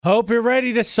Hope you're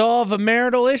ready to solve a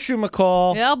marital issue,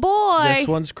 McCall. Oh, boy. This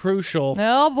one's crucial.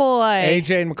 Oh, boy.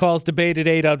 AJ and McCall's Debate at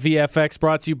 8 on VFX,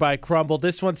 brought to you by Crumble.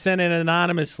 This one sent in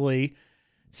anonymously.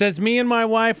 Says, me and my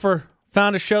wife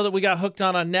found a show that we got hooked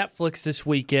on Netflix this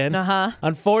weekend.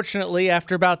 Unfortunately,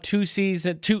 after about two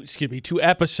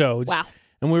episodes. Wow.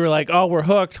 And we were like, oh, we're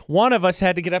hooked. One of us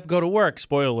had to get up and go to work.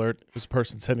 Spoiler alert, it was the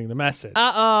person sending the message.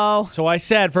 Uh-oh. So I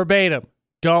said verbatim,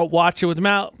 don't watch it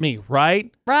without me,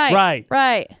 right?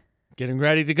 Right. Getting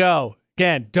ready to go.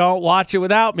 Again, don't watch it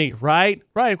without me, right?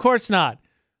 Right, of course not.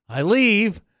 I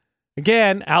leave.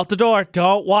 Again, out the door.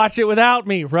 Don't watch it without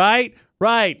me, right?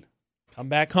 Right. Come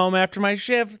back home after my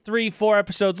shift. 3-4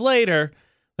 episodes later,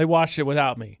 they watched it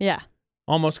without me. Yeah.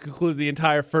 Almost concluded the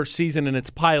entire first season in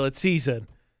its pilot season.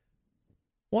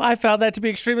 Well, I found that to be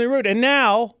extremely rude. And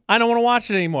now I don't want to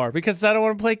watch it anymore because I don't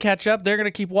want to play catch up. They're going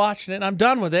to keep watching it, and I'm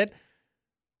done with it.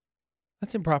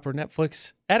 That's improper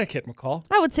Netflix etiquette, McCall.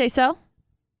 I would say so.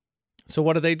 So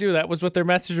what did they do? That was what their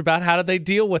message about. How did they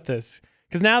deal with this?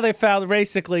 Because now they found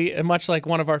basically, and much like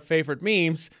one of our favorite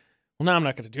memes, well, now I'm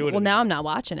not going to do it anymore. Now I'm not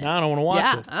watching it. Now I don't want to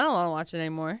watch it. I don't want to watch it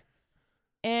anymore.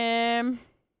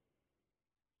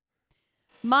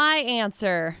 My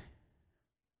answer...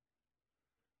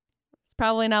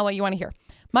 probably not what you want to hear.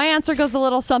 My answer goes a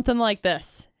little something like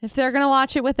this. If they're going to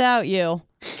watch it without you,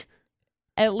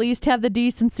 at least have the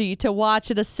decency to watch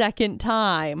it a second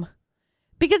time.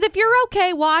 Because if you're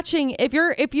okay watching, if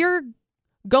you're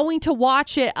going to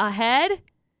watch it ahead,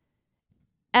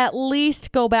 at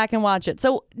least go back and watch it.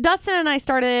 So Dustin and I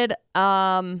started,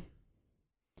 what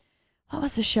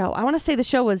was the show? I want to say the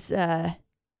show was,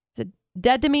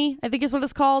 Dead to Me, I think is what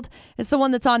it's called. It's the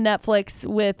one that's on Netflix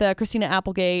with Christina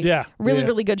Applegate. Yeah.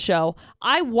 Really good show.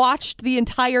 I watched the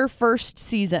entire first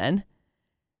season.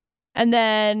 And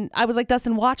then I was like,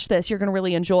 Dustin, watch this. You're going to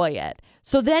really enjoy it.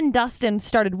 So then Dustin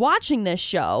started watching this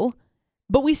show.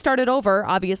 But we started over,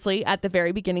 obviously, at the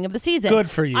very beginning of the season. Good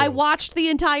for you. I watched the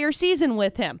entire season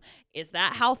with him. Is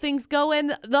that how things go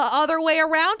in the other way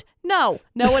around? No,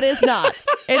 it is not.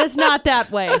 It is not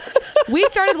that way. We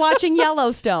started watching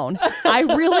Yellowstone. I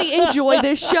really enjoy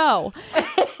this show.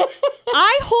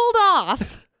 I hold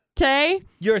off, okay?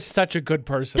 You're such a good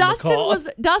person, Dustin McCall.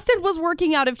 Dustin was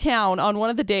working out of town on one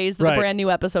of the days that the brand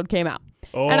new episode came out.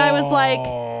 And I was like,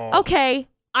 okay,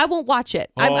 I won't watch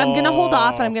it. I'm going to hold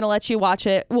off and I'm going to let you watch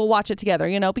it. We'll watch it together,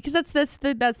 because that's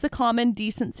the common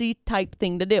decency type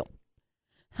thing to do.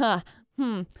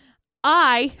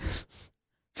 I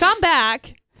come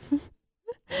back.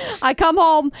 I come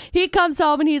home. He comes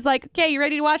home and he's like, okay, you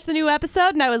ready to watch the new episode?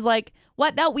 And I was like,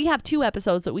 what? No, we have 2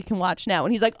 episodes that we can watch now.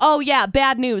 And he's like, oh yeah,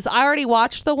 bad news. I already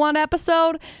watched the 1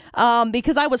 episode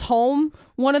because I was home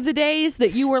one of the days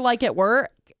that you were like at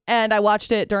work and I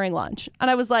watched it during lunch.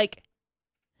 And I was like,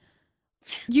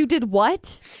 you did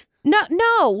what?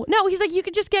 No. He's like, you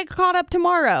could just get caught up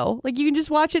tomorrow. Like, you can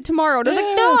just watch it tomorrow. And I was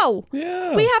like, no.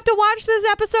 Yeah. We have to watch this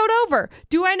episode over.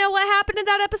 Do I know what happened in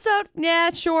that episode?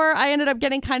 Yeah, sure. I ended up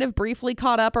getting kind of briefly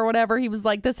caught up or whatever. He was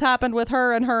like, this happened with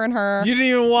her and her and her. You didn't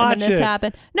even watch and then this it.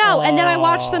 happened. No, and then I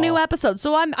watched the new episode.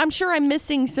 So I'm sure I'm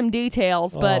missing some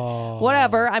details, but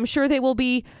whatever. I'm sure they will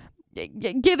be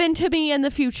given to me in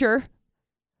the future.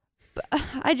 But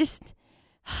I just...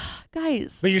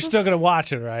 Guys. But you're still going to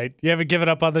watch it, right? You haven't given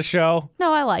up on the show?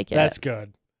 No, I like it. That's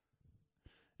good.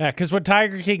 Yeah, because when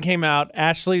Tiger King came out,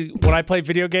 Ashley, when I play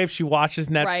video games, she watches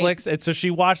Netflix. Right. And so she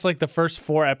watched like the first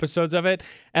 4 episodes of it.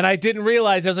 And I didn't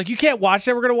realize. I was like, you can't watch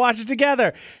it. We're going to watch it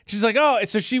together. She's like, oh.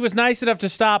 So she was nice enough to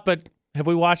stop. But have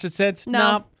we watched it since?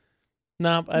 No.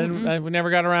 Nope. We never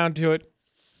got around to it.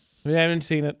 We haven't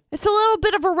seen it. It's a little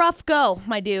bit of a rough go,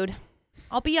 my dude.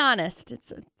 I'll be honest.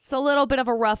 It's a little bit of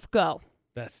a rough go.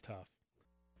 That's tough.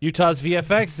 Utah's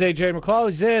VFX is AJ McCall.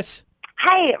 Who's this?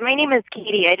 Hi, my name is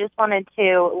Katie. I just wanted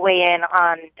to weigh in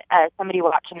on somebody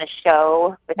watching a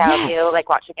show without you, like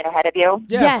watching it ahead of you.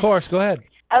 Yeah, Yes. Of course. Go ahead.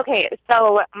 Okay,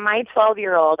 so my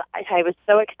 12-year-old, I was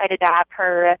so excited to have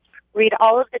her read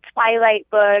all of the Twilight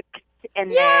books,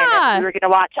 and then we were going to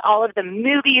watch all of the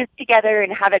movies together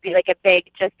and have it be like a big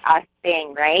just us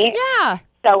thing, right? Yeah.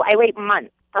 So I wait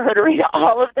months for her to read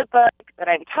all of the books, and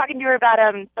I'm talking to her about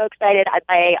them. I'm so excited. I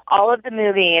buy all of the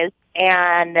movies,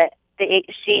 and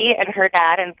she and her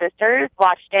dad and sisters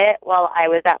watched it while I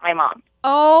was at my mom's.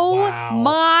 Oh, wow.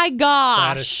 My gosh.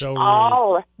 That is so rude.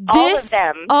 All of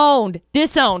them.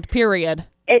 Disowned, period.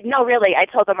 No, really. I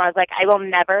told them, I was like, I will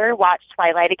never watch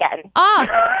Twilight again. Well,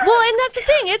 and that's the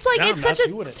thing. It's like, No,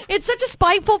 it's such a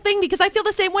spiteful thing because I feel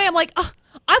the same way. I'm like,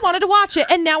 I wanted to watch it,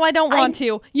 and now I don't want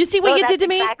to. You see what you did to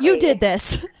me? exactly. You did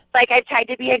this. Like, I've tried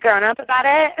to be a grown-up about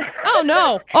it. Oh,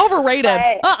 no.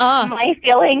 Overrated. My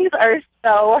feelings are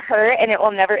so hurt, and it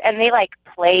will never... And they, like,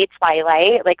 play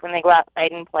Twilight, like, when they go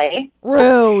outside and play.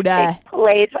 Rude. They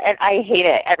play... And I hate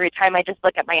it. Every time I just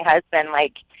look at my husband,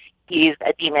 like, he's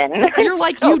a demon. You're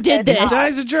like, you did this.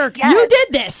 He's a jerk. Yes. You did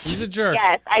this. He's a jerk.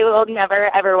 Yes, I will never,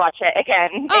 ever watch it again.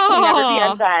 It can never be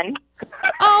undone.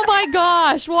 Oh, my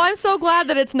gosh. Well, I'm so glad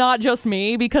that it's not just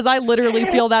me because I literally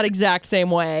feel that exact same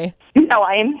way. No,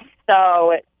 I'm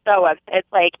so upset. It's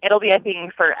like, it'll be a thing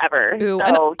forever. Ooh,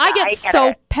 so, and I get so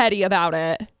it. petty about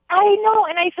it. I know,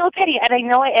 and I feel petty, and I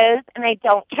know it is, and I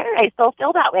don't care. I still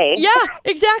feel that way. Yeah,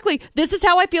 exactly. This is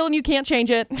how I feel, and you can't change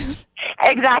it.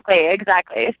 Exactly.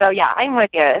 So, yeah, I'm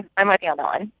with you. I'm with you on that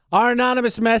one. Our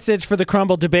anonymous message for the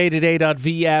Crumble debate at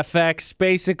a.vfx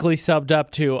basically subbed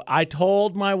up to, I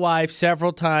told my wife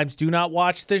several times, do not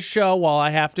watch this show while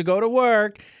I have to go to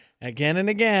work, again and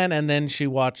again, and then she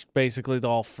watched basically the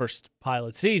whole first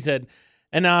pilot season,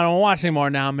 and now I don't watch anymore.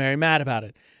 Now I'm very mad about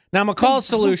it. Now, McCall's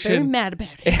solution, very mad about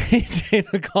it. AJ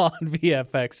McCall on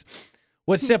VFX,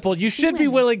 was simple. You should be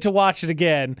willing to watch it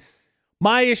again.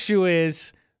 My issue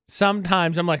is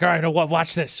sometimes I'm like, all right,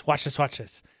 watch this.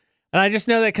 And I just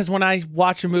know that because when I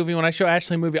watch a movie, when I show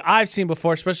Ashley a movie I've seen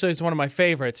before, especially if it's one of my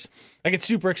favorites, I get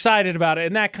super excited about it.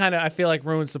 And that kind of, I feel like,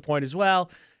 ruins the point as well.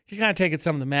 You're kind of taking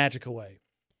some of the magic away.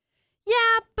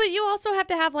 Yeah, but you also have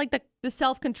to have, like, the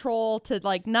self-control to,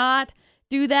 like, not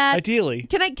do that. Ideally.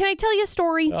 Can I tell you a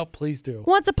story? Oh, please do.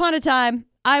 Once upon a time,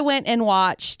 I went and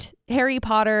watched Harry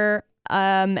Potter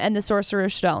and the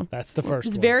Sorcerer's Stone. That's the first It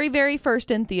was one. very, very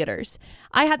first in theaters.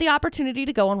 I had the opportunity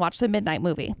to go and watch the midnight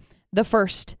movie, the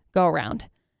first go around.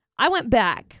 I went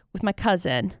back with my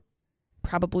cousin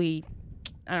probably,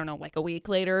 I don't know, like a week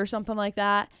later or something like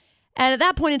that. And at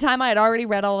that point in time, I had already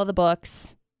read all of the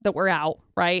books that were out,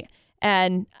 right?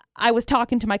 And I was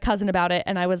talking to my cousin about it,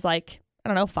 and I was like, I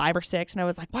don't know, 5 or 6. And I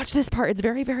was like, watch this part. It's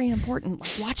very, very important.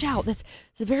 Like, watch out. This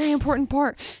is a very important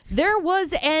part. There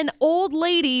was an old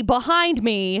lady behind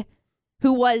me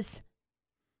who was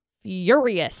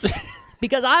furious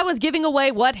because I was giving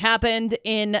away what happened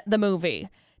in the movie.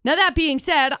 Now, that being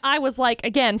said, I was like,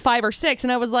 again, 5 or 6.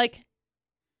 And I was like,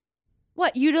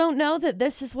 what? You don't know that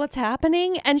this is what's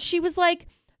happening? And she was like,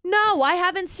 no, I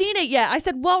haven't seen it yet. I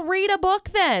said, well, read a book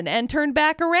then, and turned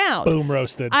back around. Boom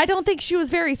roasted. I don't think she was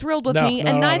very thrilled with me,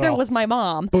 and neither was my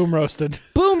mom. Boom roasted.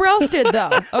 Boom roasted,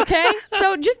 though, okay?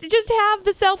 So just have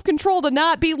the self-control to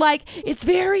not be like, it's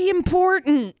very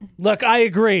important. Look, I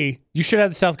agree. You should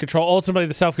have the self-control. Ultimately,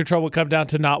 the self-control would come down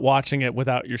to not watching it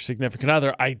without your significant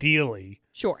other, ideally.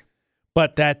 Sure.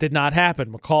 But that did not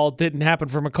happen. McCall didn't happen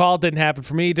for McCall, didn't happen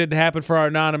for me, didn't happen for our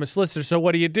anonymous listener. So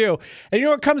what do? And you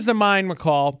know what comes to mind,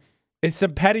 McCall, is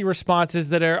some petty responses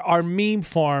that are meme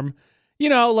form. You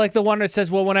know, like the one that says,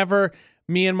 well, whenever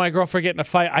me and my girlfriend get in a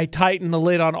fight, I tighten the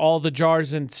lid on all the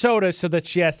jars and soda so that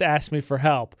she has to ask me for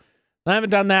help. I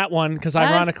haven't done that one because,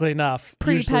 ironically enough,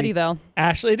 pretty petty, though.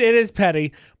 Ashley, it is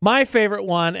petty. My favorite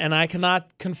one, and I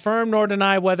cannot confirm nor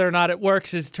deny whether or not it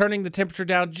works, is turning the temperature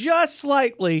down just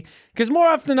slightly. Because more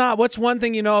often than not, what's one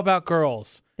thing you know about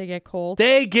girls? They get cold.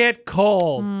 They get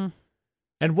cold.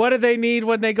 And what do they need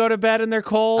when they go to bed and they're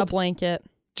cold? A blanket.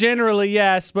 Generally,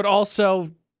 yes, but also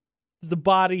the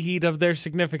body heat of their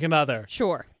significant other.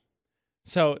 Sure.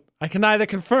 So I can neither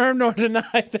confirm nor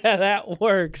deny that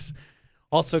works.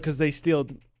 Also, because they steal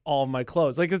all of my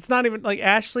clothes. Like, it's not even, like,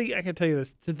 Ashley, I can tell you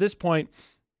this, to this point,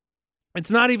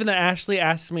 it's not even that Ashley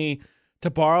asks me to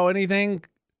borrow anything.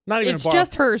 Not even it's to borrow.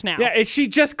 Just hers now. Yeah, she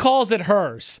just calls it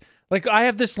hers. Like, I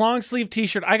have this long sleeve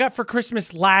t-shirt I got for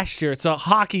Christmas last year. It's a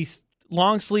hockey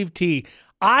long sleeve tee.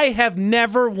 I have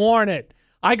never worn it.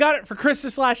 I got it for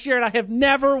Christmas last year, and I have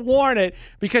never worn it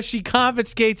because she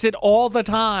confiscates it all the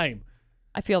time.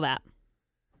 I feel that.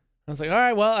 I was like, all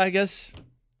right, well, I guess...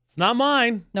 It's not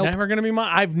mine. Nope. Never gonna be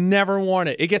mine. I've never worn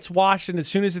it. It gets washed, and as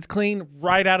soon as it's clean,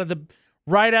 right out of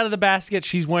the basket,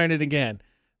 she's wearing it again. In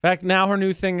fact, now her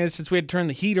new thing is, since we had to turn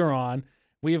the heater on,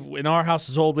 we have, in our house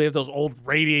is old. We have those old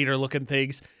radiator looking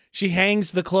things. She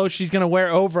hangs the clothes she's gonna wear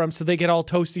over them so they get all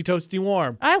toasty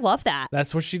warm. I love that.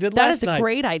 That's what she did last night. That is a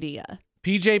great idea.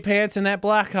 PJ pants and that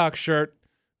Blackhawk shirt,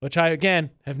 which I again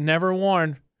have never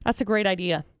worn. That's a great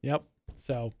idea. Yep.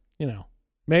 So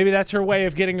maybe that's her way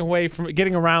of getting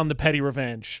around the petty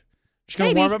revenge. She's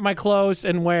going to warm up my clothes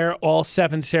and wear all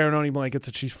 7 ceremony blankets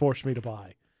that she's forced me to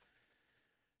buy.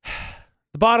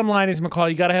 The bottom line is, McCall,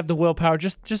 you got to have the willpower.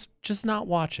 Just not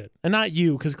watch it. And not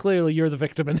you, because clearly you're the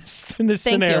victim in this Thank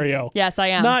scenario. You. Yes, I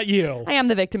am. Not you. I am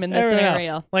the victim in this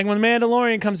scenario. Else. Like when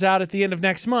Mandalorian comes out at the end of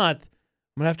next month,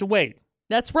 I'm going to have to wait.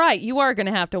 That's right. You are going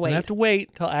to have to wait. I'm going to have to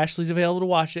wait till Ashley's available to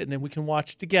watch it, and then we can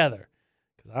watch it together.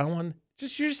 Because I want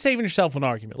you're just saving yourself an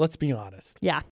argument. Let's be honest. Yeah.